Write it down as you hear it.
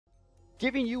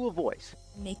giving you a voice,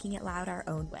 making it loud our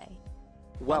own way.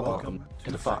 Welcome to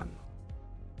the fun.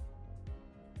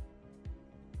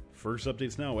 First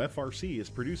Updates Now FRC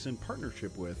is produced in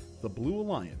partnership with the Blue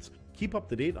Alliance. Keep up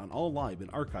to date on all live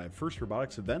and archived First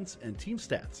Robotics events and team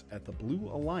stats at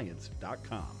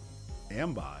thebluealliance.com.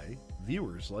 And by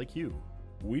viewers like you.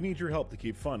 We need your help to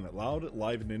keep fun loud,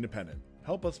 live, and independent.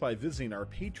 Help us by visiting our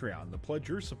Patreon to pledge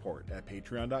your support at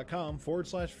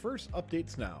patreon.com/First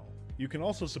Updates Now. You can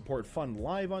also support fun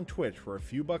live on Twitch for a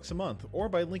few bucks a month or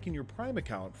by linking your Prime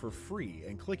account for free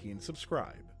and clicking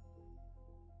subscribe.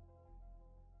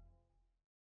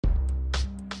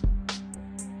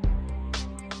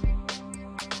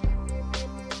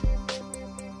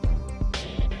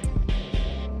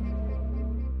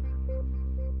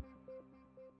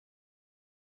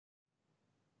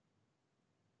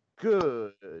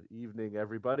 Good evening,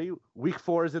 everybody. Week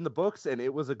 4 is in the books, and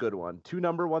it was a good one. 2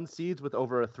 number 1 seeds with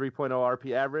over a 3.0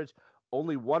 RP average.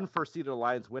 Only 1 first-seeded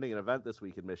alliance winning an event this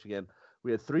week in Michigan. We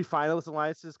had 3 finalist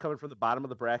alliances coming from the bottom of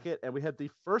the bracket, and we had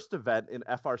the first event in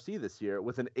FRC this year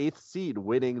with an 8th seed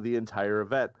winning the entire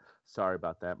event. Sorry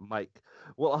about that, Mike.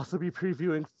 We'll also be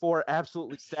previewing 4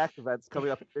 absolutely stacked events coming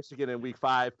up in Michigan in Week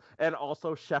 5, and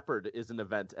also Shepherd is an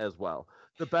event as well.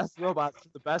 The best robots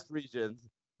from the best regions.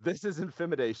 This is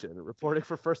InFiMidation. Reporting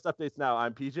for First Updates Now,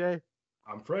 I'm PJ.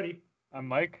 I'm Freddie. I'm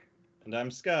Mike. And I'm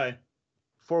Sky.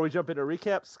 Before we jump into a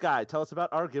recap, Sky, tell us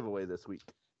about our giveaway this week.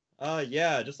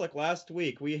 Yeah, just like last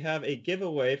week, we have a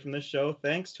giveaway from the show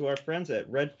thanks to our friends at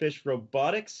Redfish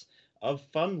Robotics of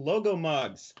fun logo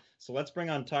mugs. So let's bring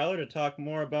on Tyler to talk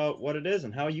more about what it is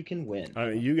and how you can win.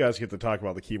 You guys get to talk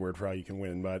about the keyword for how you can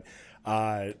win, but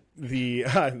the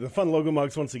fun logo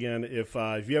mugs, once again, if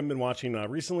you haven't been watching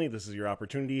recently, this is your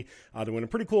opportunity to win a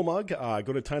pretty cool mug.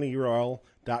 Go to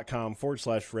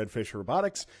tinyurl.com/Redfish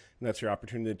Robotics, and that's your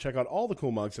opportunity to check out all the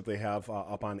cool mugs that they have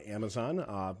up on Amazon.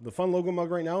 The fun logo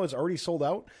mug right now is already sold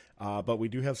out, but we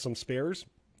do have some spares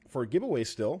for a giveaway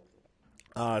still.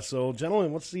 So,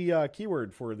 gentlemen, what's the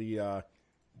keyword for the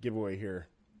giveaway here?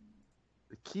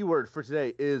 The keyword for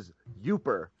today is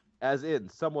Youper, as in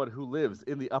someone who lives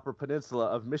in the Upper Peninsula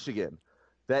of Michigan.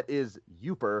 That is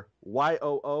Youper,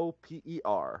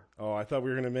 Y-O-O-P-E-R. Oh, I thought we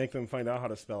were going to make them find out how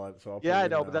to spell it. So I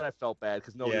know, but then I felt bad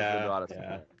because nobody really knew how to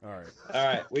spell it. All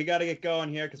right, we got to get going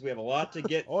here because we have a lot to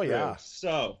get through. Yeah.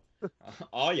 So,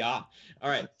 all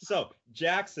right, so the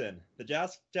Jackson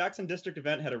District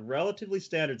event had a relatively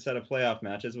standard set of playoff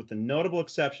matches with the notable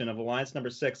exception of Alliance number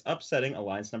 6 upsetting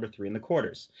Alliance number 3 in the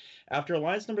quarters. After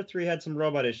Alliance number 3 had some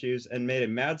robot issues and made a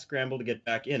mad scramble to get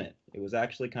back in it. It was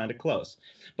actually kind of close.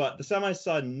 But the semis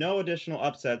saw no additional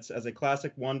upsets as a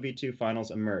classic 1v2 finals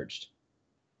emerged.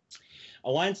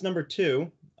 Alliance number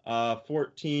 2,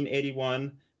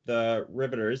 1481, the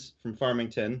Riveters from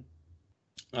Farmington,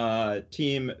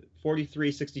 Team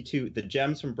 4362, the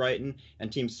Gems from Brighton,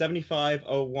 and Team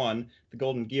 7501, the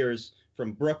Golden Gears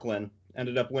from Brooklyn,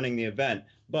 ended up winning the event.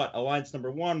 But Alliance number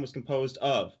 1 was composed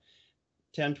of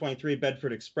 1023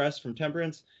 Bedford Express from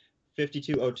Temperance,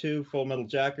 5202 Full Metal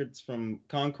Jackets from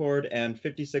Concord, and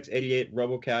 5688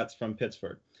 Robocats from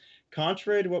Pittsford.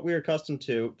 Contrary to what we are accustomed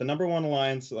to, the number 1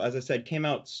 alliance, as I said, came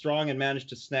out strong and managed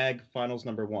to snag finals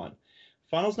number 1.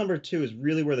 Finals number 2 is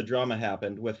really where the drama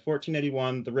happened, with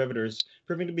 1481, the Riveters,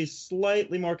 proving to be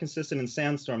slightly more consistent in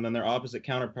Sandstorm than their opposite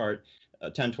counterpart,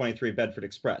 1023 Bedford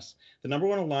Express. The number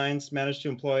 1 alliance managed to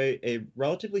employ a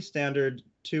relatively standard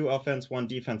 2 offense, 1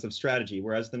 defensive strategy,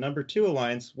 whereas the number 2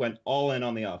 alliance went all in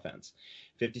on the offense.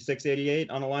 5688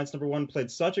 on Alliance number 1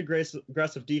 played such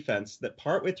aggressive defense that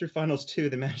partway through Finals 2,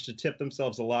 they managed to tip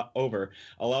themselves a lot over,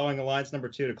 allowing Alliance number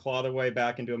 2 to claw their way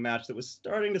back into a match that was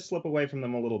starting to slip away from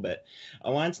them a little bit.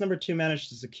 Alliance number 2 managed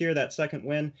to secure that second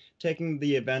win, taking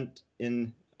the event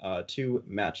in 2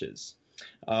 matches.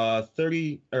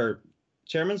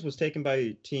 Chairman's was taken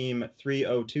by Team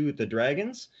 302, the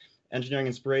Dragons. Engineering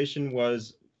Inspiration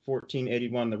was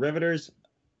 1481, the Riveters.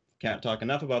 Can't talk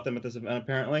enough about them at this event,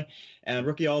 apparently. And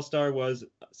Rookie All-Star was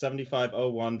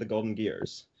 7501, the Golden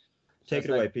Gears. Take it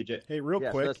away, PJ. Hey, real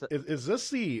quick, is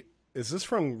this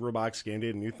from Robotics Game Day,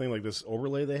 a new thing, like this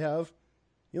overlay they have?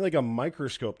 You need like a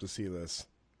microscope to see this.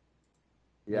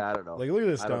 Yeah, I don't know. Like, look at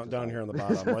this down here on the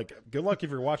bottom. Like, good luck if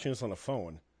you're watching this on a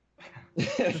phone.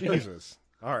 Jesus.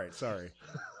 All right, sorry.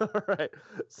 All right.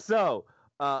 So,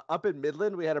 up in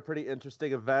Midland, we had a pretty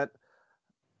interesting event.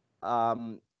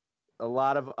 A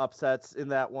lot of upsets in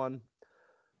that one.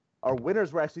 Our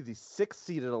winners were actually the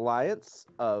 6th-seeded alliance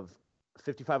of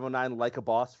 5509 Like a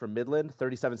Boss from Midland,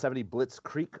 3770 Blitz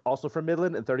Creek, also from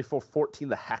Midland, and 3414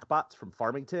 the Hackbots from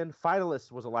Farmington.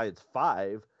 Finalist was Alliance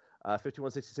 5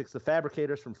 5166, the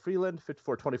Fabricators from Freeland.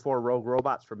 5424, Rogue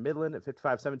Robots from Midland. At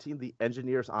 5517, the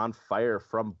Engineers on Fire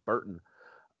from Burton.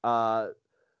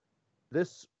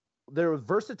 Their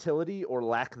versatility or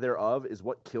lack thereof is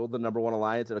what killed the number one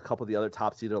alliance and a couple of the other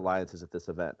top-seeded alliances at this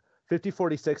event.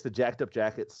 5046, the Jacked Up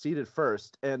Jackets, seeded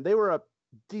first, and they were a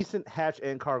decent hatch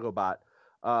and cargo bot.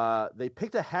 They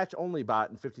picked a hatch-only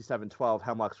bot in 5712,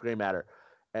 Hemlock's Gray Matter.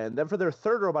 And then for their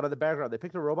third robot in the background, they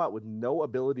picked a robot with no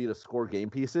ability to score game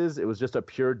pieces. It was just a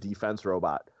pure defense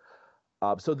robot.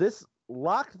 So this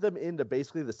locked them into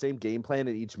basically the same game plan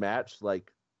in each match.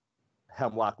 Like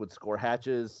Hemlock would score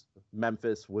hatches,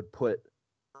 Memphis would put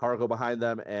cargo behind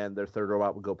them, and their third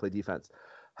robot would go play defense.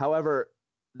 However,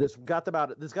 this got them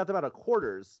out of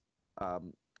quarters,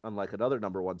 unlike another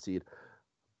number one seed.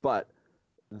 But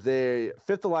the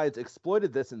Fifth Alliance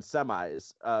exploited this in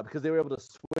semis because they were able to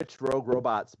switch rogue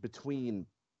robots between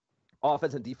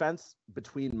offense and defense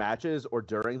between matches or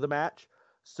during the match.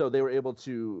 So they were able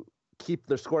to keep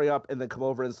their scoring up and then come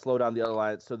over and slow down the other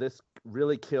alliance. So this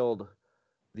really killed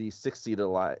the first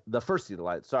seed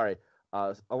alliance. Sorry.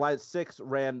 Alliance 6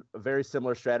 ran a very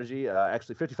similar strategy.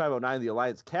 Actually, 5509, the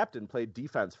Alliance captain, played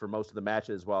defense for most of the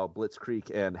matches while Blitzkrieg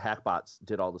and Hackbots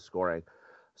did all the scoring.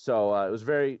 So it was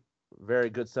very, very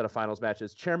good set of finals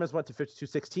matches. Chairman's went to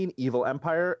 5216, Evil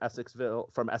Empire,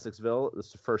 from Essexville. This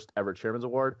is the first ever Chairman's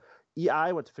Award.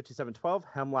 EI went to 5712,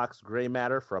 Hemlock's Gray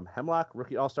Matter from Hemlock.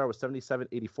 Rookie All-Star was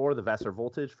 7784, the Vassar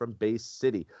Voltage from Bay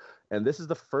City. And this is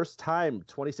the first time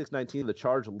 2619, the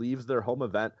Charge leaves their home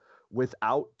event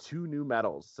without 2 new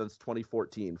medals since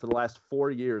 2014. For the last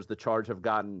 4 years, the Charge have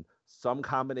gotten some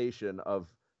combination of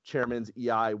Chairman's,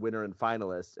 EI, winner, and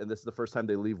finalist, and this is the first time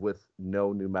they leave with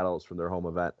no new medals from their home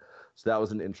event. So that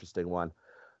was an interesting one.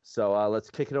 So let's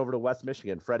kick it over to West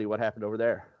Michigan. Freddie, what happened over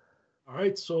there? All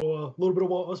right, so a little bit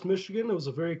about West Michigan. It was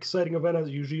a very exciting event, as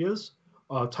it usually is.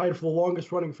 Tied for the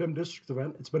longest-running FIM district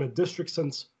event. It's been a district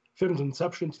since FIM's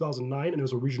inception in 2009, and it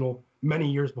was a regional many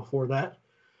years before that.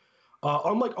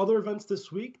 Unlike other events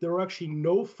this week, there were actually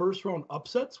no first-round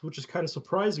upsets, which is kind of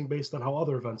surprising based on how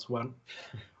other events went.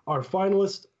 Our two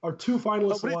finalist How many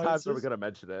alliances. times are we going to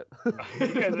mention it?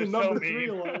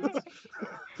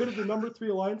 Pitted the number 3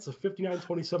 alliance of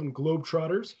 5927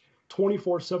 Globetrotters,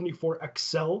 2474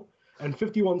 Excel, and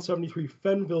 5173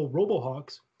 Fenville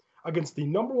Robohawks against the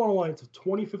number 1 alliance of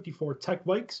 2054 Tech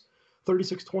Vikes,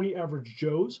 3620 Average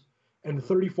Joes, and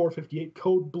 3458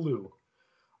 Code Blue.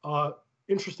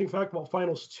 Interesting fact about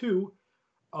Finals 2,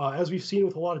 as we've seen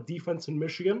with a lot of defense in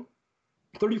Michigan,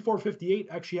 3458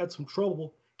 actually had some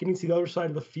trouble getting to the other side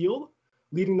of the field,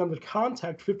 leading them to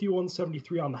contact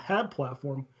 5173 on the HAB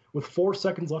platform with 4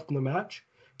 seconds left in the match,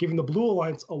 giving the Blue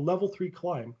Alliance a level 3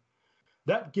 climb.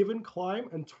 That given climb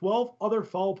and 12 other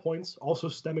foul points, also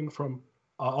stemming from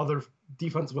other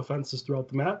defensive offenses throughout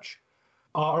the match,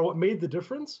 are what made the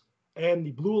difference, and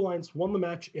the Blue Alliance won the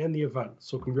match and the event.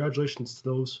 So congratulations to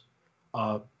those,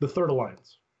 the third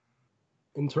alliance.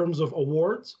 In terms of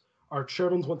awards, our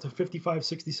chairmans went to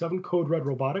 5567 Code Red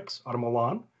Robotics out of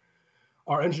Milan.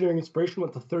 Our engineering inspiration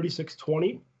went to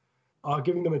 3620,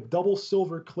 giving them a double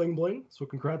silver Kling Bling. So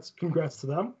congrats to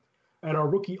them. And our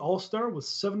rookie all-star was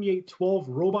 7812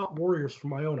 Robot Warriors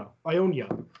from Ionia. Now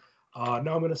I'm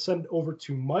going to send over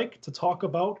to Mike to talk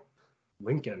about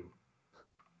Lincoln.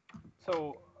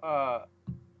 So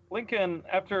Lincoln,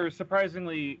 after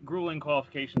surprisingly grueling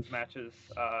qualifications matches,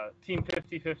 Team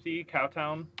 50-50,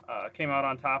 Cowtown, came out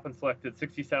on top and selected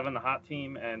 67, the Hot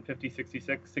Team, and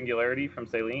 50-66, Singularity from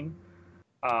Saline.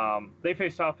 They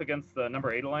faced off against the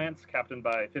number 8 Alliance, captained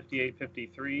by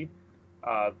 58-53,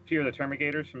 Fear the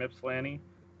Termigators from Ypsilanti,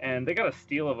 and they got a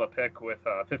steal of a pick with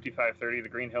 55-30, the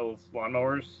Green Hills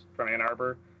Lawnmowers from Ann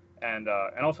Arbor, and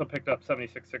also picked up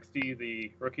 76-60,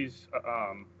 the rookies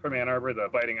from Ann Arbor, the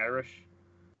Biting Irish.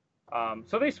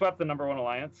 So they swept the number 1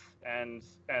 Alliance and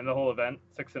the whole event,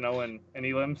 6-0 in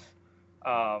elims.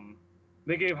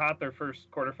 They gave Hot their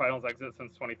first quarterfinals exit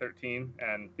since 2013,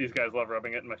 and these guys love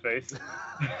rubbing it in my face.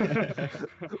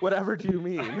 Whatever do you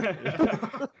mean?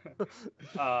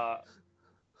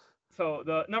 So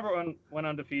the number 1 went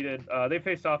undefeated. They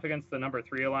faced off against the number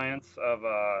 3 Alliance of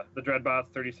the Dreadbots,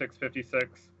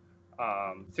 36-56,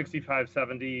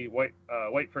 65-70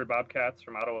 Whiteford Bobcats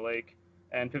from Ottawa Lake,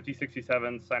 and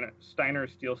 50-67 Steiner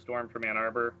Steel Storm from Ann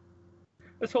Arbor.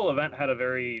 This whole event had a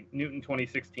very Newton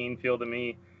 2016 feel to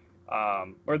me,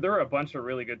 where there were a bunch of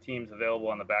really good teams available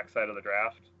on the backside of the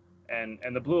draft, and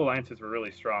the Blue Alliances were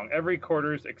really strong. Every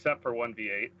quarters except for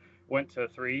 1v8 went to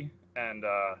 3, and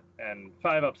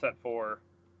 5 upset 4.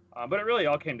 But it really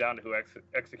all came down to who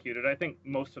executed. I think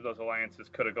most of those alliances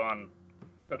could have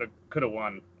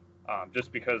won,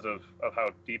 just because of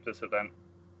how deep this event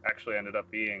actually ended up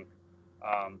being.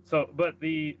 But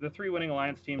the three winning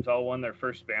Alliance teams all won their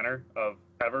first banner of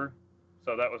ever,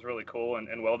 so that was really cool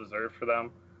and well deserved for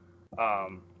them.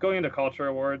 Going into Culture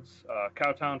Awards,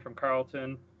 Cowtown from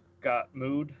Carlton got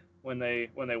mooed when they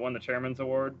won the Chairman's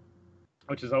Award,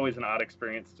 which is always an odd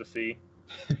experience to see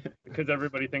because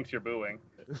everybody thinks you're booing.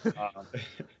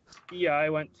 EI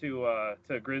went to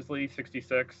Grizzly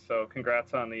 66, so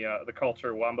congrats on the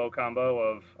Culture Wombo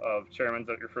combo of Chairman's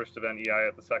at your first event, EI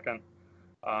at the second.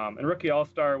 And Rookie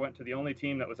All-Star went to the only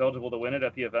team that was eligible to win it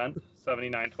at the event,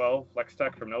 7912, Lex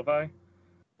Tech from Novi.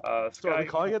 So are we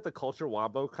calling it the Culture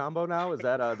Wombo combo now? Is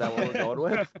that what we're going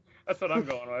with? That's what I'm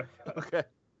going with. Okay.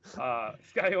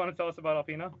 Sky, you want to tell us about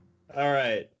Alpina? All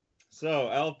right. So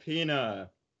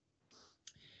Alpina,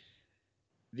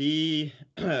 the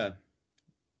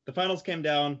finals came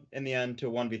down in the end to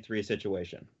a 1v3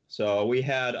 situation. So we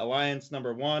had Alliance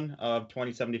number 1 of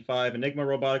 2075 Enigma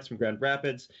Robotics from Grand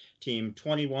Rapids, Team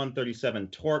 2137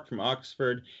 Torque from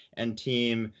Oxford, and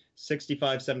Team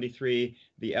 6573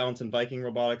 the Allenson Viking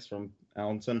Robotics from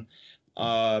Allenson.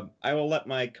 I will let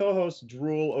my co-host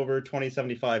drool over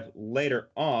 2075 later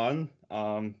on,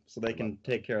 so they can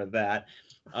take care of that.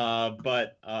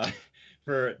 But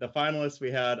for the finalists,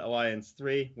 we had Alliance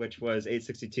 3, which was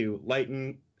 862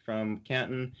 Lighton from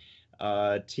Canton,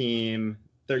 Team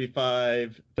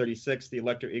 3536 the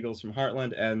Electro Eagles from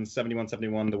Heartland, and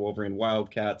 7171 the Wolverine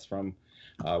Wildcats from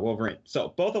Wolverine.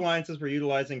 So both alliances were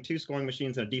utilizing 2 scoring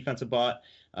machines and a defensive bot.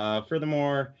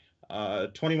 Furthermore,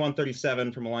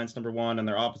 2137 from Alliance number 1 and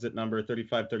their opposite number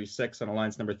 3536 on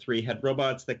Alliance number 3 had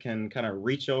robots that can kind of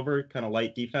reach over, kind of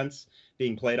light defense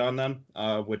being played on them,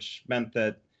 which meant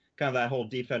that kind of that whole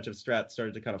defensive strat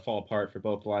started to kind of fall apart for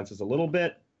both alliances a little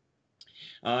bit.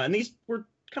 And these were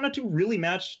kind of 2 really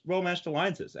well-matched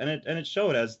alliances, and it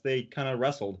showed as they kind of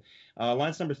wrestled.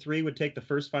 Alliance number 3 would take the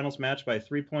first finals match by a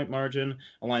 3-point margin.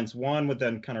 Alliance 1 would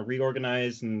then kind of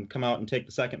reorganize and come out and take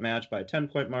the second match by a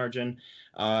 10-point margin,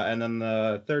 and then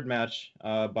the third match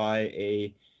by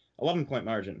a 11-point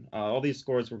margin. All these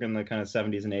scores were in the kind of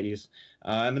 70s and 80s.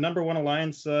 And the number 1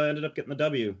 alliance ended up getting the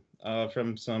W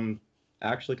from some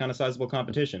actually kind of sizable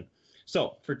competition.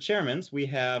 So for chairmans, we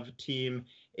have Team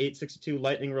 862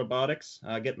 Lightning Robotics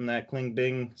getting that Kling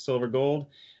Bing silver gold.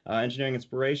 Engineering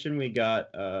Inspiration, we got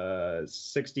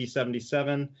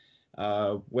 6077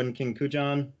 Win King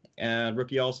Kujan. And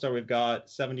Rookie All-Star, we've got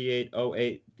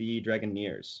 7808 the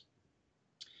Dragoneers.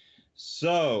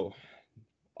 So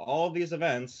all of these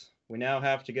events, we now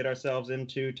have to get ourselves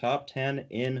into top 10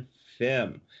 in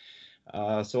FIM.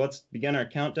 So let's begin our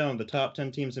countdown of the top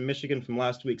 10 teams in Michigan from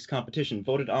last week's competition,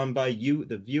 voted on by you,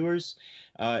 the viewers,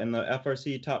 in the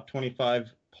FRC Top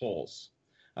 25 polls.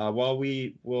 While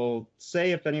we will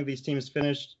say if any of these teams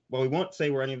finished, well, we won't say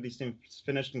where any of these teams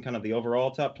finished in kind of the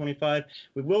overall top 25,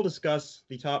 we will discuss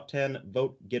the top 10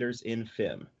 vote getters in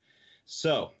FIM.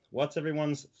 So what's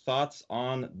everyone's thoughts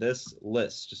on this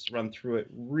list? Just run through it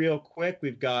real quick.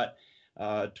 We've got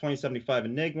 2075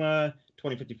 Enigma,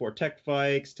 2054 Tech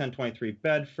Vikes, 1023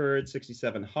 Bedford,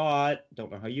 67 Hot,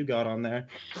 don't know how you got on there,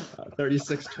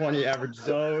 3620 Average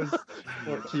Zoes,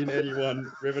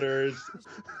 1481 Riveters,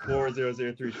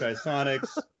 4003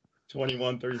 Trisonics,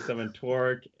 2137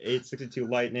 Torque, 862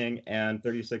 Lightning, and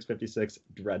 3656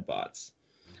 Dreadbots.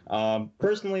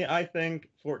 Personally, I think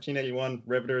 1481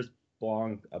 Riveters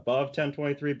belong above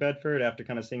 1023 Bedford after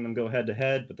kind of seeing them go head to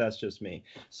head, but that's just me.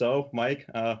 So, Mike,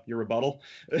 your rebuttal?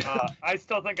 I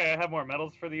still think I have more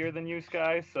medals for the year than you,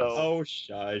 Sky. So. Oh,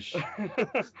 shush.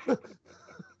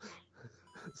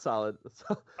 Solid.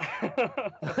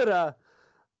 But,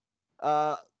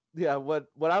 yeah, what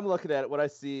I'm looking at, what I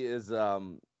see is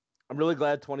I'm really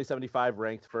glad 2075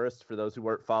 ranked first. For those who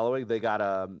weren't following, they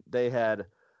had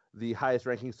the highest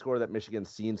ranking score that Michigan's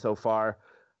seen so far.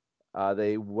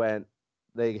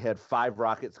 They had 5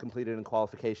 rockets completed in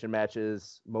qualification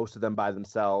matches, most of them by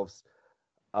themselves,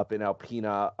 up in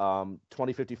Alpina.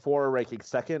 2054 ranking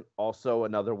second, also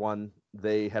another one.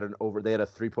 They had a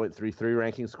 3.33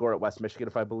 ranking score at West Michigan,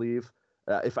 if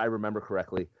I remember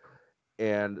correctly.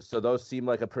 And so those seem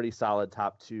like a pretty solid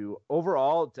top 2.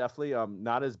 Overall, definitely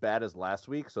not as bad as last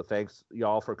week. So thanks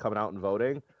y'all for coming out and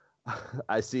voting.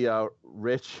 I see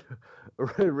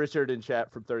Richard in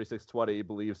chat from 3620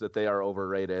 believes that they are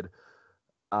overrated.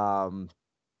 But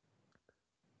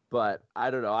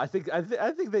I don't know. I think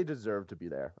they deserve to be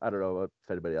there. I don't know if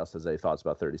anybody else has any thoughts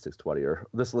about 3620 or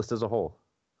this list as a whole.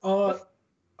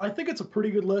 I think it's a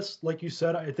pretty good list. Like you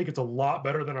said, I think it's a lot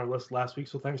better than our list last week.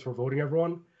 So thanks for voting,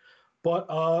 everyone. But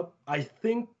I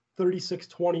think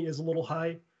 3620 is a little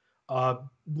high.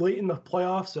 Late in the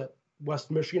playoffs at West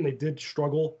Michigan, they did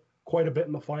struggle quite a bit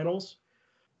in the finals.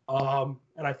 And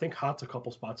and I think Hot's a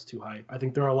couple spots too high. I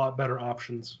think there are a lot better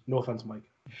options. No offense, Mike.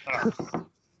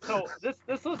 So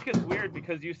this list gets weird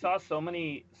because you saw so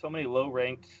many low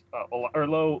ranked or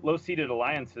low seeded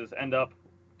alliances end up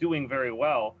doing very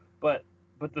well, but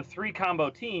the 3 combo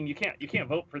team, you can't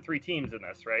vote for 3 teams in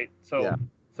this, right? So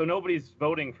nobody's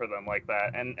voting for them like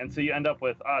that, and so you end up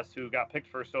with us who got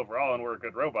picked first overall and we're a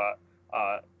good robot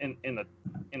in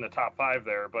the top 5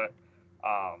 there, but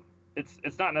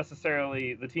it's not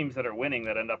necessarily the teams that are winning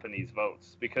that end up in these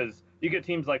votes, because you get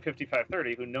teams like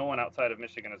 5530 who no one outside of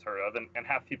Michigan has heard of, and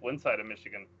half people inside of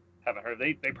Michigan haven't heard.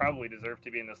 They probably deserve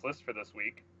to be in this list for this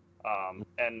week,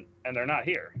 and they're not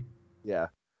here. Yeah,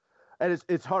 and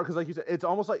it's hard because, like you said, it's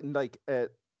almost like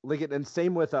Lincoln, and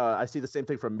same with I see the same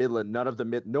thing from Midland. None of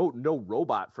the no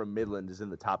robot from Midland is in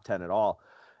the top 10 at all,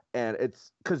 and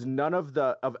it's because none of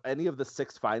any of the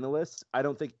 6 finalists, I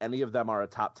don't think any of them are a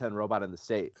top 10 robot in the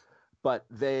state. But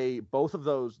both of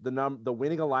those, the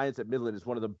winning alliance at Midland is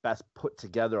one of the best put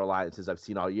together alliances I've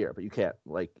seen all year. But you can't,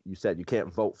 like you said, you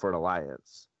can't vote for an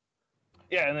alliance.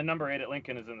 Yeah, and the number 8 at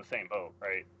Lincoln is in the same boat,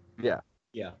 right? Yeah,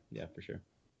 for sure.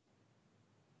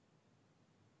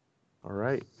 All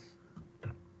right.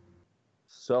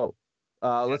 So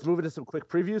let's move into some quick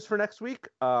previews for next week.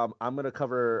 I'm going to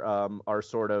cover our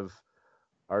sort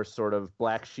of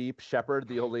black sheep shepherd,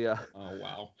 the only oh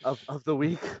wow of the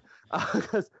week,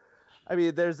 because. I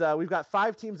mean, we've got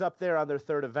 5 teams up there on their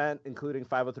third event, including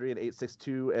 503 and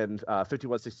 862 and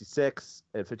 5166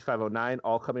 and 5509,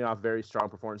 all coming off very strong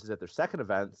performances at their second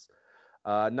events.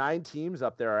 9 teams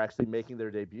up there are actually making their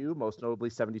debut, most notably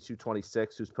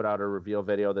 7226, who's put out a reveal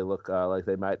video. They look like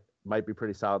they might be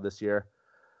pretty solid this year.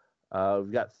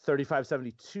 We've got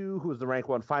 3572, who was the rank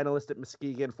 1 finalist at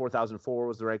Muskegon. 4004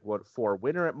 was the rank 4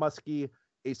 winner at Muskie.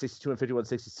 862 and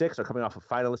 5166 are coming off of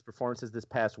finalist performances this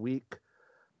past week.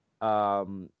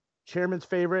 Chairman's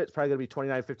favorite is probably going to be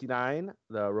 2959,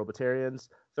 the Robotarians.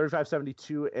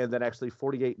 3572, and then actually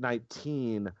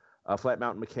 4819, Flat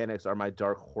Mountain Mechanics are my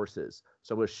dark horses.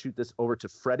 So we'll shoot this over to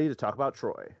Freddie to talk about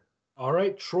Troy. All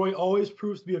right, Troy always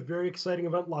proves to be a very exciting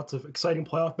event. Lots of exciting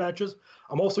playoff matches.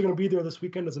 I'm also going to be there this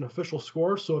weekend as an official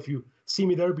scorer, so if you see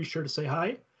me there, be sure to say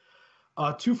hi.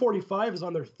 245 is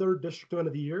on their 3rd district event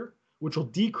of the year, which will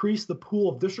decrease the pool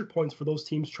of district points for those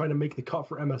teams trying to make the cut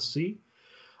for MSC.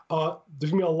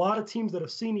 There's going to be a lot of teams that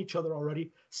have seen each other already.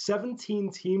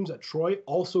 17 teams at Troy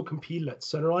also competed at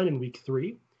Centerline in week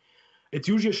 3. It's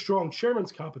usually a strong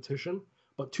chairman's competition,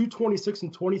 but 226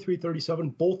 and 2337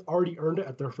 both already earned it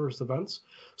at their first events.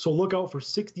 So look out for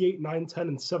 68, 9, 10,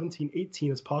 and 17,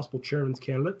 18 as possible chairman's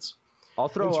candidates. I'll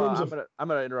throw. I'm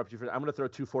going to interrupt you for. I'm going to throw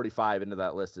 245 into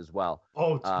that list as well.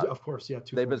 Oh, of course, yeah.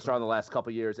 They've been strong the last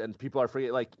couple of years, and people are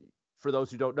forgetting. Like, for those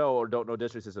who don't know or don't know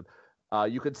district system,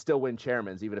 you could still win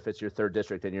chairmans even if it's your 3rd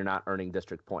district and you're not earning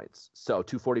district points. So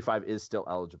 245 is still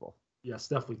eligible. Yes,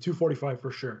 definitely 245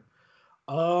 for sure.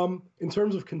 In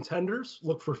terms of contenders,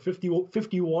 look for 51,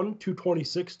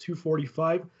 226,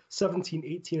 245, 17,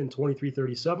 18, and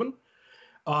 2337.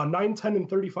 9, 10, and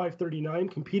 35, 39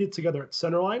 competed together at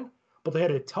Centerline, but they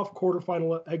had a tough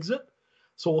quarterfinal exit.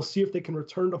 So we'll see if they can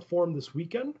return to form this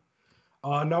weekend.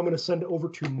 Now I'm going to send it over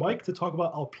to Mike to talk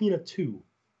about Alpena 2.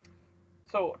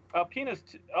 So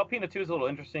Alpena 2 is a little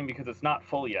interesting because it's not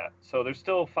full yet. So there's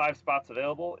still 5 spots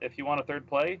available. If you want a third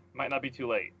play, might not be too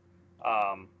late.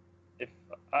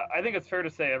 I think it's fair to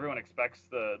say everyone expects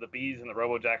the Bees and the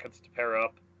Robo Jackets to pair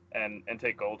up and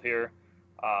take gold here.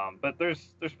 But there's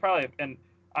probably, and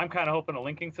I'm kind of hoping a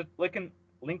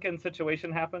Lincoln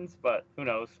situation happens, but who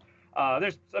knows?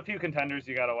 There's a few contenders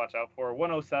you got to watch out for.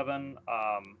 107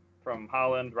 from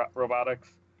Holland Robotics,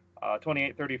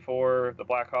 2834 the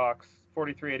Blackhawks,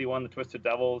 4381 the Twisted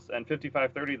Devils, and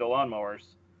 5530 the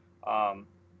Lawnmowers.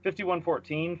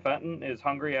 5114 Fenton is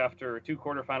hungry after 2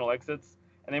 quarterfinal exits,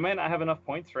 and they might not have enough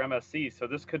points for MSC, so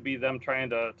this could be them trying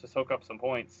to soak up some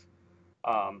points.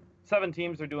 7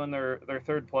 teams are doing their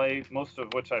third play, most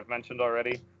of which I've mentioned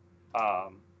already.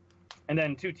 And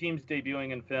then 2 teams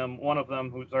debuting in FIM, one of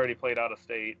them who's already played out of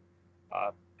state.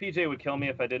 PJ would kill me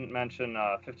if I didn't mention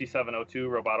 5702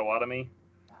 Robototomy,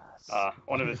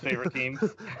 one of his favorite teams.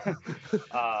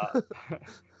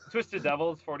 Twisted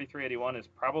Devils 4381 is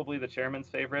probably the chairman's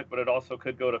favorite, but it also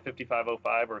could go to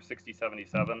 5505 or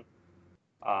 6077.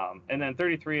 And then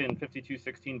 33 and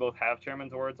 5216 both have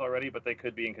chairman's awards already, but they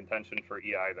could be in contention for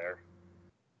EI there.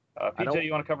 PJ,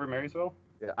 you want to cover Marysville?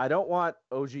 Yeah, I don't want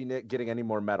OG Nick getting any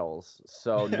more medals,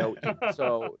 so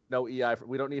no EI.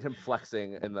 We don't need him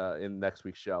flexing in next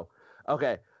week's show.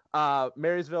 Okay,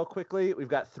 Marysville quickly. We've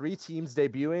got 3 teams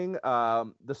debuting.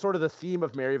 The theme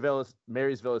of Marysville is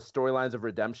storylines of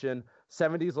redemption.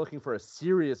 70's looking for a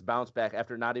serious bounce back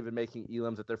after not even making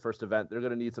elims at their first event. They're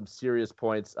going to need some serious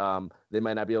points. They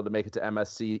might not be able to make it to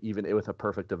MSC even with a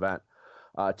perfect event.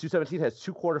 217 has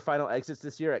 2 quarterfinal exits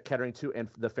this year at Kettering 2 and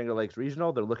the Finger Lakes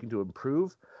Regional. They're looking to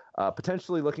improve,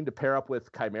 potentially looking to pair up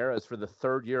with Chimeras for the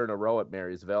 3rd year in a row at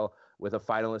Marysville with a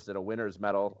finalist and a winner's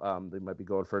medal. They might be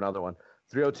going for another one.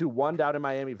 302 won down in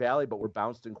Miami Valley, but were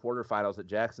bounced in quarterfinals at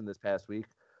Jackson this past week.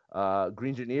 Green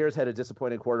Engineers had a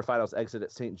disappointing quarterfinals exit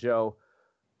at St. Joe.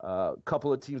 A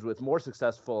couple of teams with more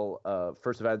successful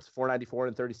first events, 494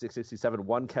 and 3667,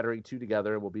 won Kettering 2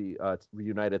 together and will be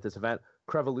reunited at this event.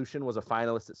 Crevolution was a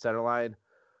finalist at Centerline.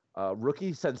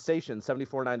 Rookie sensation,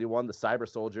 7491, the Cyber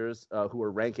Soldiers, who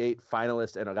were rank 8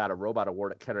 finalists and got a robot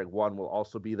award at Kettering 1, will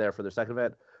also be there for their second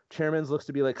event. Chairman's looks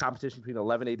to be like competition between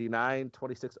 1189,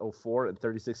 2604, and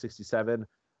 3667.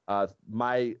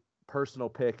 My personal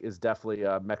pick is definitely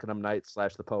Mechanum Knights /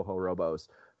 the Poho Robos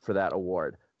for that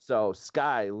award. So,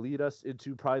 Sky, lead us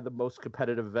into probably the most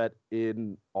competitive event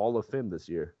in all of FIM this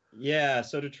year. Yeah,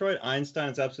 so Detroit Einstein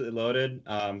is absolutely loaded,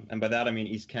 and by that I mean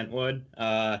East Kentwood.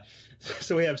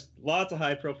 So we have lots of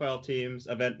high-profile teams,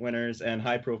 event winners, and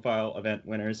high-profile event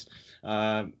winners,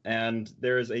 and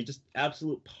there is a just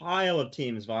absolute pile of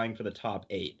teams vying for the top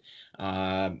 8.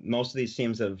 Most of these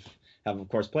teams have of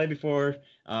course played before,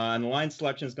 and the line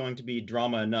selection is going to be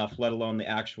drama enough, let alone the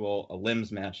actual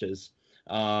limbs matches.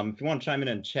 If you want to chime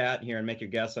in chat here and make your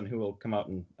guess on who will come out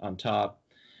on top.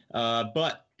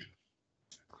 But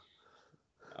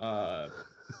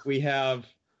we have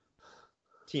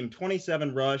Team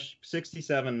 27 Rush,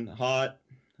 67 Hot,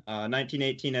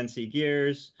 1918 NC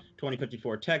Gears,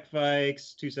 2054 Tech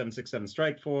Vikes, 2767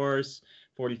 Strike Force,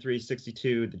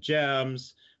 4362 The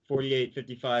Gems,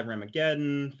 4855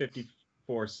 Ramageddon,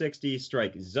 5460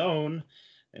 Strike Zone,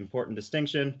 important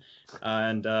distinction,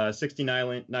 and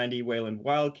 6990 Wayland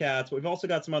Wildcats. But we've also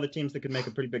got some other teams that could make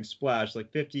a pretty big splash,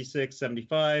 like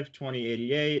 5675,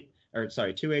 288,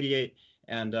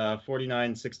 and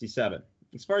 4967.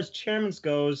 As far as chairman's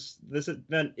goes, this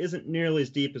event isn't nearly as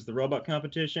deep as the robot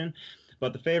competition,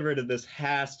 but the favorite of this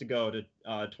has to go to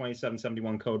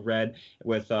 2771 Code Red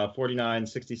with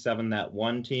 4967, that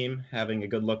one team, having a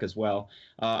good look as well.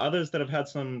 Others that have had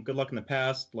some good luck in the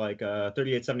past, like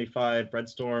 3875 Red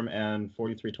Storm and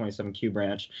 4327 Q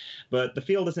Branch. But the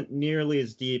field isn't nearly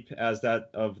as deep as that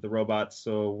of the robots,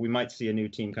 so we might see a new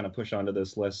team kind of push onto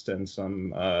this list and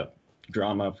some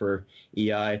drama for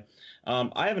EI.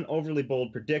 I have an overly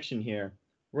bold prediction here.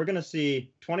 We're going to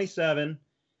see 27,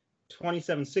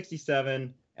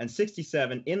 67, and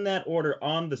 67 in that order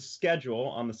on the schedule,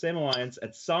 on the same alliance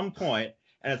at some point,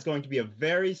 and it's going to be a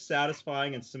very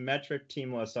satisfying and symmetric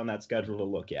team list on that schedule to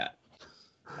look at.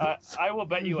 I will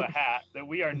bet you a hat that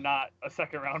we are not a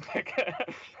second-round pick.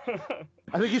 I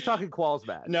think he's talking Qualls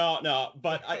match. No,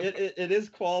 but it is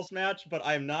Qualls match, but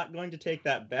I'm not going to take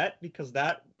that bet because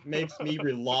that makes me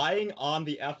relying on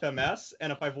the FMS,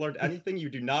 and if I've learned anything, you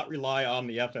do not rely on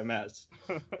the FMS.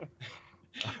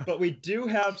 But we do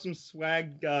have some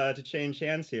swag to change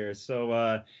hands here.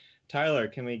 So, Tyler,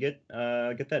 can we get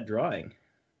that drawing?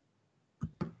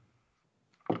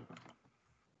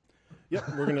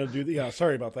 Yep, we're gonna do the.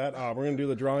 Sorry about that. We're gonna do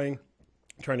the drawing.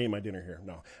 I'm trying to eat my dinner here.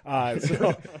 No,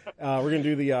 we're gonna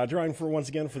do the drawing for once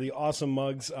again for the awesome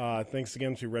mugs. Thanks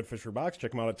again to Redfish Robotics.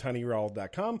 Check them out at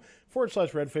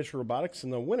tinyurl.com/Redfish Robotics.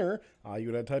 And the winner,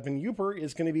 you gotta type in Uper,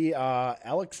 is going to be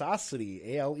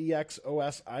Alexosity,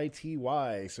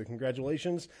 ALEXOSITY. So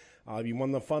congratulations. If you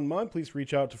won the fun mug, please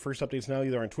reach out to First Updates Now,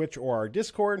 either on Twitch or our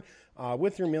Discord,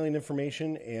 with your mailing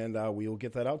information, and we will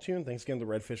get that out to you. And thanks again to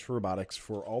Redfish Robotics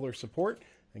for all their support,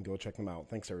 and go check them out.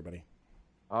 Thanks, everybody.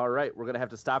 All right, we're going to have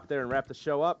to stop there and wrap the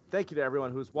show up. Thank you to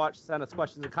everyone who's watched, sent us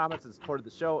questions and comments, and supported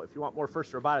the show. If you want more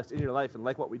First Robotics in your life and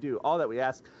like what we do, all that we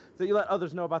ask is that you let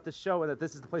others know about this show and that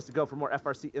this is the place to go for more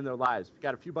FRC in their lives. If you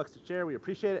got a few bucks to share, we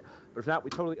appreciate it. But if not, we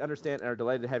totally understand and are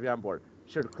delighted to have you on board.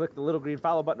 Be sure to click the little green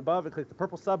follow button above and click the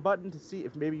purple sub button to see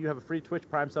if maybe you have a free Twitch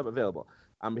Prime sub available.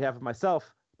 On behalf of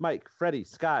myself, Mike, Freddie,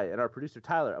 Sky, and our producer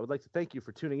Tyler, I would like to thank you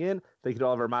for tuning in. Thank you to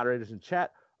all of our moderators in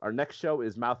chat. Our next show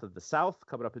is Mouth of the South,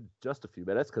 coming up in just a few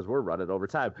minutes because we're running over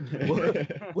time.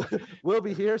 We'll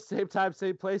be here, same time,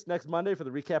 same place, next Monday for the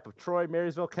recap of Troy,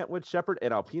 Marysville, Kentwood, Shepherd,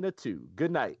 and Alpena 2.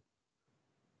 Good night.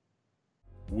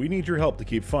 We need your help to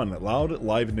keep fun loud,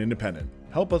 live, and independent.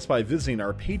 Help us by visiting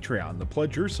our Patreon to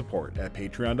pledge your support at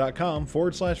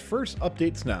patreon.com/First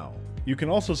Updates Now. You can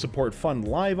also support fun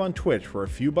live on Twitch for a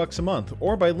few bucks a month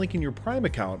or by linking your Prime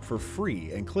account for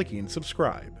free and clicking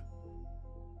subscribe.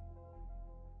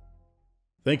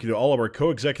 Thank you to all of our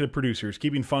co-executive producers,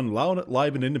 keeping fun loud,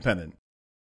 live, and independent.